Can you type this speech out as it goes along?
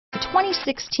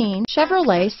2016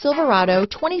 Chevrolet Silverado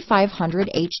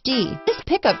 2500HD. This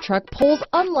pickup truck pulls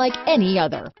unlike any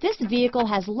other. This vehicle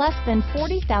has less than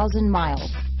 40,000 miles.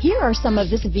 Here are some of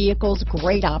this vehicle's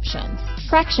great options: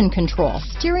 traction control,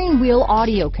 steering wheel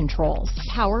audio controls,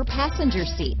 power passenger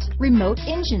seat, remote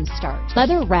engine start,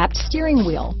 leather-wrapped steering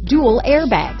wheel, dual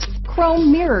airbags,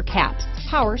 chrome mirror caps,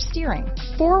 power steering,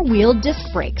 four-wheel disc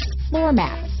brakes, floor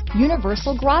mats,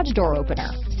 universal garage door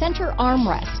opener, center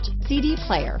armrest, CD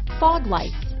player, fog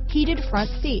lights, heated front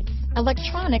seats,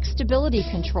 electronic stability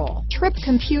control, trip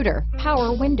computer,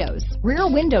 power windows, rear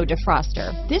window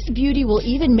defroster. This beauty will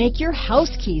even make your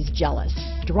house keys jealous.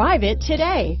 Drive it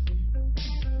today.